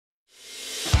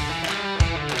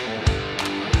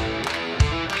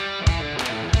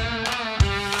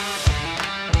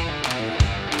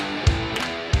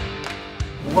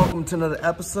to another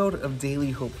episode of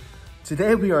Daily Hope.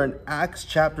 Today we are in Acts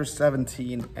chapter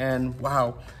 17, and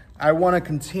wow, I want to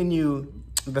continue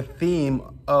the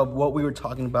theme of what we were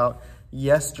talking about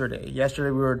yesterday.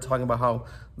 Yesterday we were talking about how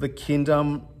the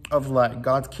kingdom of light,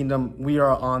 God's kingdom, we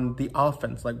are on the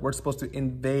offense. Like we're supposed to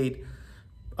invade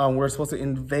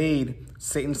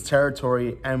Satan's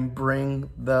territory and bring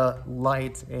the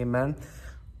light. Amen.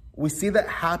 We see that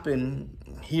happen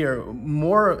here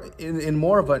more in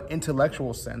more of an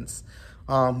intellectual sense.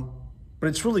 But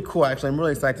it's really cool, actually. I'm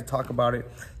really excited to talk about it.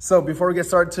 So before we get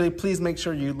started today, please make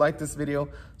sure you like this video,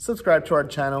 subscribe to our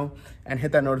channel, and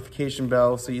hit that notification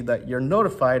bell so that you're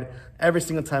notified every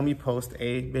single time we post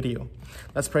a video.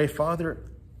 Let's pray. Father,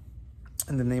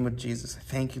 in the name of Jesus,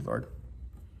 thank you, Lord,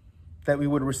 that we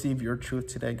would receive your truth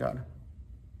today, God.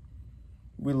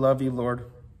 We love you,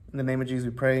 Lord. In the name of Jesus,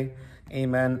 we pray.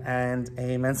 Amen and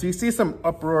amen. So you see some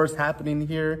uproars happening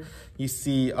here. You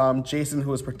see Jason,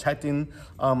 who is protecting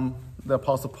the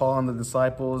Apostle Paul and the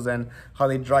disciples, and how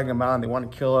they drag him out and they want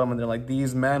to kill him. And they're like,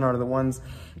 these men are the ones.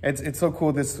 It's so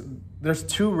cool. There's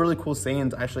two really cool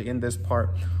sayings actually in this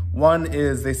part. One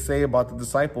is they say about the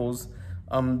disciples,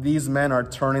 these men are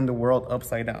turning the world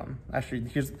upside down. Actually,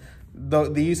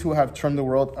 these who have turned the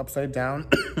world upside down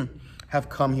have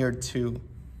come here too.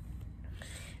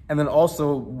 And then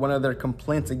also one of their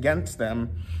complaints against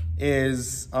them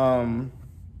is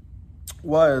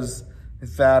was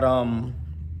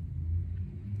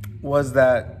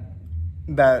that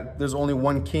there's only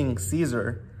one king,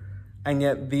 Caesar, and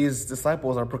yet these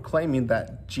disciples are proclaiming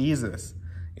that Jesus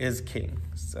is king.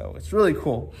 So it's really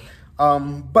cool.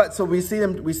 But so we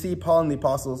see Paul and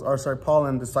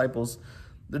the disciples.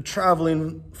 They're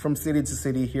traveling from city to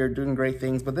city here, doing great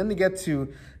things. But then they get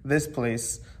to this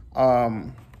place.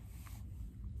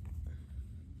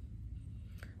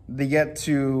 They get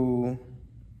to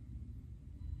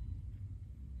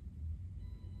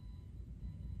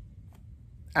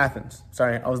Athens.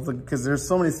 Sorry, I was looking because there's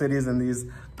so many cities in these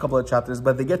couple of chapters,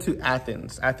 but they get to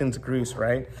Athens, Greece,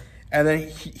 right? And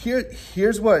then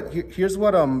here's what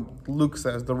Luke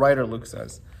says, the writer Luke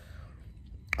says.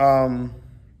 In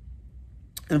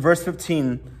verse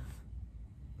 16,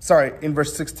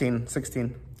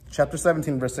 chapter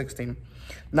 17, verse 16.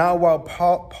 Now, while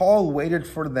Paul waited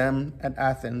for them at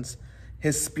Athens,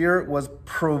 his spirit was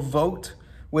provoked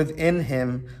within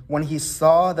him when he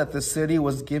saw that the city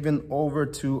was given over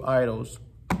to idols.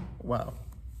 Wow.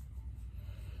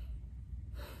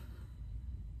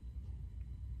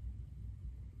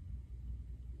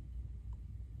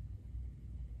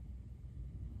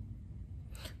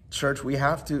 Church, we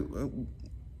have to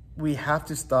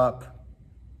stop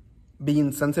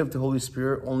being sensitive to Holy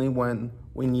Spirit only when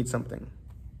we need something.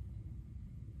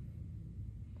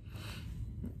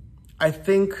 I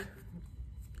think,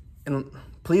 and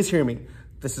please hear me,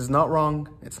 this is not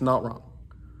wrong, it's not wrong.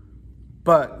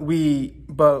 But we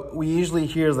usually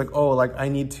hear is like, oh, like I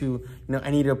need to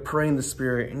pray in the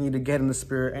Spirit, I need to get in the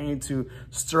Spirit, I need to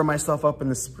stir myself up in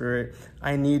the Spirit,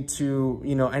 I need to,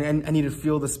 I need to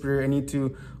feel the Spirit, I need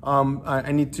to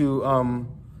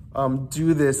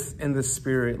do this in the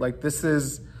Spirit. Like this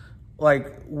is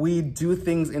like we do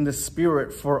things in the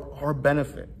Spirit for our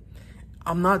benefit.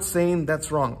 I'm not saying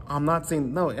that's wrong. I'm not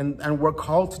saying no, and we're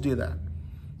called to do that.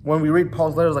 When we read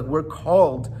Paul's letters, like we're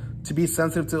called to be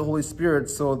sensitive to the Holy Spirit.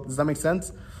 So does that make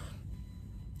sense?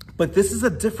 But this is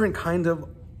a different kind of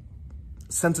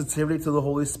sensitivity to the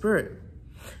Holy Spirit.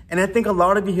 And I think a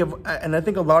lot of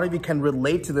you can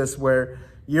relate to this, where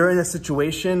you're in a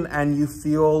situation and you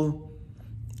feel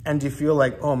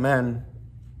like, oh man,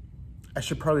 I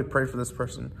should probably pray for this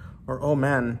person. Or, oh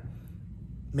man,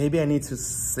 maybe I need to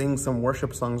sing some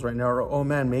worship songs right now. Or, oh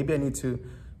man, maybe I need to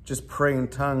just pray in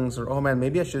tongues. Or, oh man,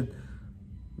 maybe I should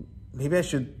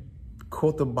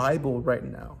quote the Bible right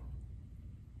now.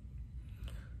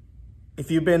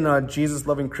 If you've been a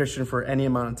Jesus-loving Christian for any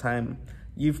amount of time,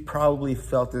 you've probably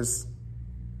felt this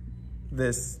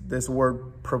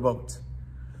word provoked.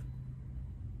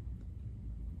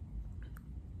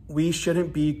 We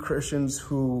shouldn't be Christians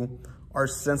who are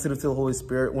sensitive to the Holy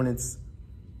Spirit when it's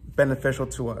beneficial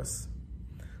to us.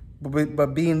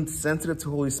 But being sensitive to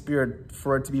the Holy Spirit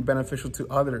for it to be beneficial to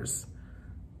others.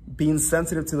 Being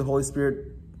sensitive to the Holy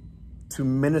Spirit to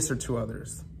minister to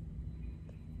others.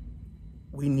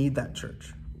 We need that,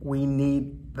 church. We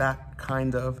need that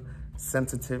kind of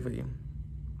sensitivity.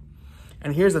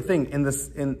 And here's the thing,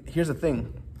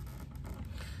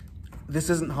 This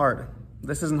isn't hard.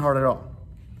 This isn't hard at all.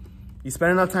 You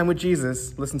spend enough time with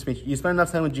Jesus, listen to me, you spend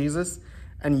enough time with Jesus,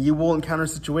 and you will encounter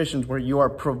situations where you are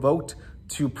provoked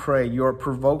to pray. You are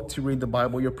provoked to read the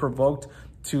Bible. You're provoked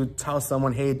to tell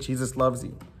someone, hey, Jesus loves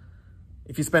you.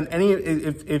 If you spend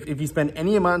if you spend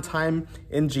any amount of time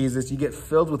in Jesus, you get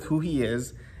filled with who he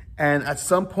is, and at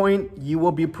some point you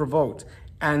will be provoked.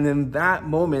 And in that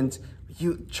moment,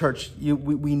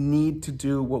 we need to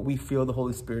do what we feel the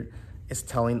Holy Spirit is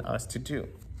telling us to do.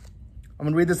 I'm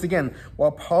going to read this again.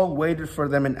 While Paul waited for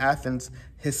them in Athens,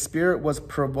 his spirit was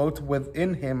provoked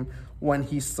within him when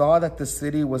he saw that the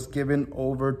city was given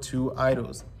over to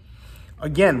idols.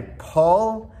 Again,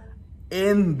 Paul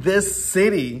in this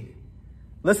city.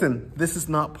 Listen, this is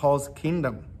not Paul's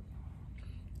kingdom.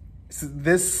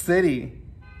 This city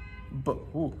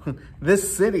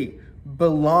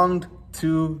belonged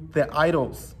to the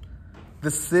idols. The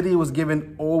city was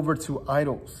given over to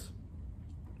idols.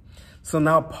 So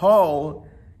now Paul,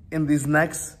 in this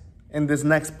next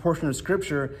portion of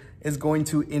scripture, is going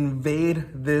to invade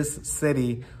this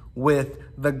city with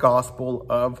the gospel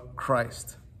of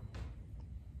Christ.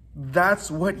 That's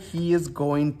what he is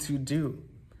going to do.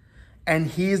 And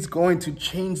he is going to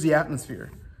change the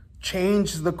atmosphere,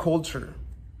 change the culture.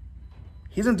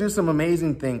 He's going to do some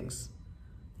amazing things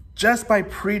just by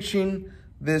preaching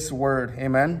this word.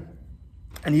 Amen.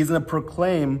 And he's going to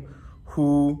proclaim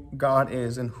who God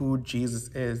is and who Jesus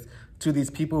is to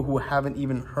these people who haven't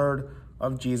even heard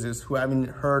of Jesus, who haven't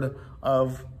heard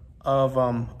of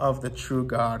the true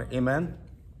God. Amen.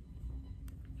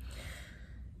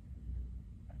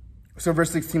 So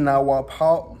verse 16, now while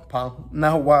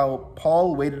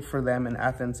Paul waited for them in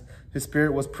Athens, his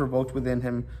spirit was provoked within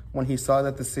him when he saw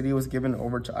that the city was given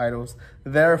over to idols.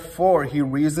 Therefore, he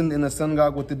reasoned in the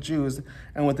synagogue with the Jews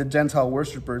and with the Gentile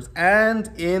worshippers, and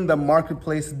in the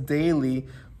marketplace daily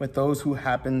with those who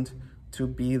happened to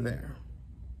be there.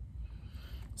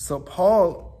 So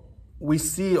Paul, we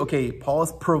see, Paul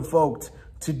is provoked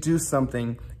to do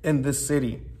something in this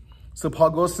city. So Paul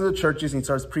goes to the churches and he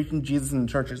starts preaching Jesus in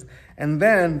the churches. And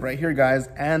then, right here, guys,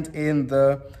 and in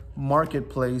the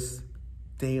marketplace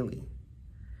daily.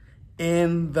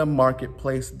 In the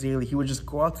marketplace daily. He would just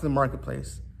go out to the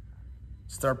marketplace,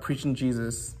 start preaching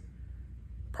Jesus,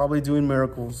 probably doing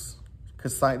miracles,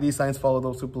 because these signs follow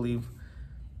those who believe.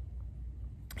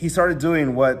 He started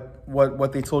doing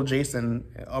what they told Jason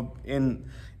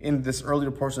in this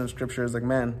earlier portion of scripture. Is like,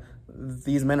 man,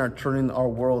 these men are turning our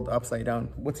world upside down.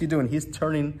 What's he doing? He's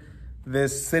turning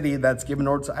this city that's given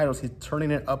over to idols. He's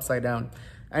turning it upside down.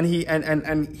 And he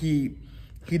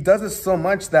does this so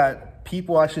much that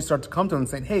people actually start to come to him and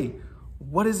say, hey,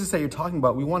 what is this that you're talking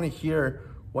about? We want to hear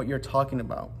what you're talking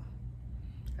about.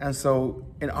 And so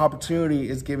an opportunity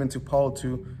is given to Paul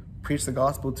to preach the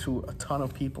gospel to a ton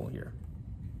of people here.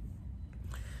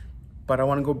 But I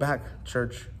want to go back,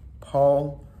 church.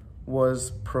 Paul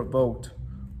was provoked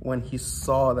when he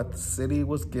saw that the city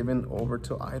was given over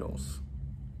to idols.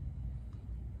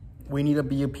 We need to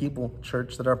be a people,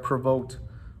 church, that are provoked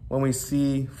when we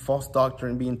see false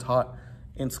doctrine being taught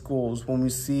in schools, when we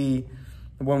see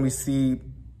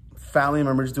family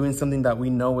members doing something that we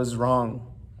know is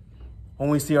wrong, when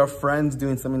we see our friends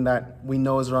doing something that we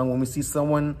know is wrong, when we see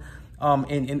someone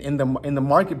in the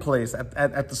marketplace,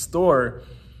 at the store,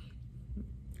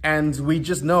 and we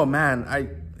just know, man,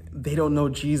 they don't know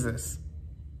Jesus.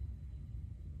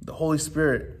 The Holy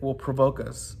Spirit will provoke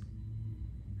us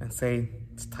and say,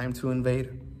 it's time to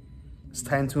invade. It's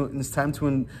time to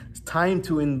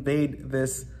invade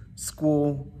this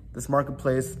school, this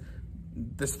marketplace,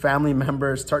 this family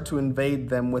member. Start to invade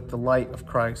them with the light of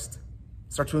Christ.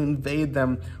 Start to invade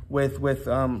them with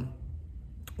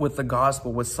the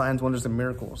gospel, with signs, wonders, and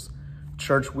miracles.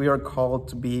 Church, we are called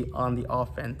to be on the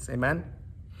offense. Amen?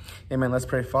 Amen. Let's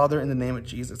pray. Father, in the name of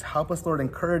Jesus, help us, Lord.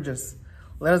 Encourage us.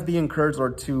 Let us be encouraged,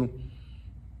 Lord, to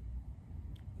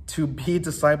be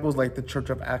disciples like the Church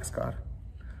of Acts, God,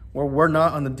 where we're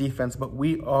not on the defense, but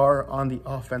we are on the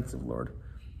offensive, Lord.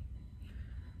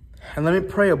 And let me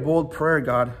pray a bold prayer,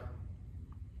 God,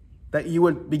 that you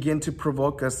would begin to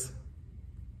provoke us.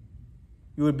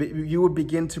 You would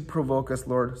begin to provoke us,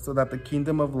 Lord, so that the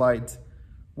kingdom of light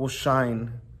will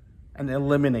shine and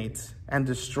eliminate and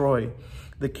destroy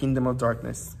the kingdom of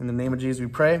darkness. In the name of Jesus, we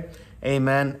pray.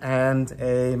 Amen and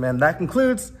amen. That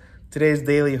concludes today's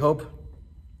Daily Hope.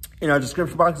 In our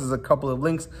description box is a couple of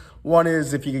links. One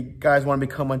is if you guys want to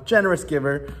become a generous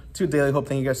giver to Daily Hope.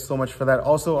 Thank you guys so much for that.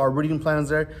 Also, our reading plan is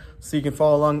there, so you can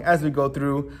follow along as we go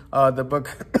through the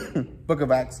book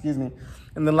of Acts. And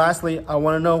then lastly, I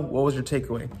want to know, what was your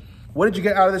takeaway? What did you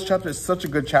get out of this chapter? It's such a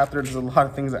good chapter. There's a lot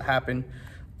of things that happen,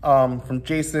 from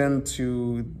Jason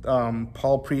to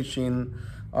Paul preaching.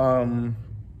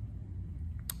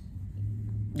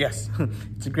 Yes,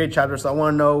 it's a great chapter. So I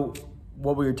want to know,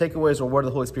 what were your takeaways, or what did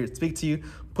the Holy Spirit speak to you?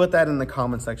 Put that in the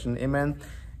comment section. Amen.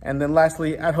 And then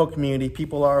lastly, at Hope Community,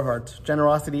 people are our heart.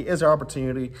 Generosity is our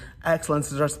opportunity.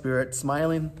 Excellence is our spirit.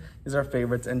 Smiling is our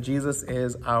favorites. And Jesus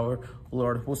is our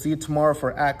Lord. We'll see you tomorrow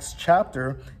for Acts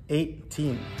chapter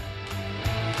 18.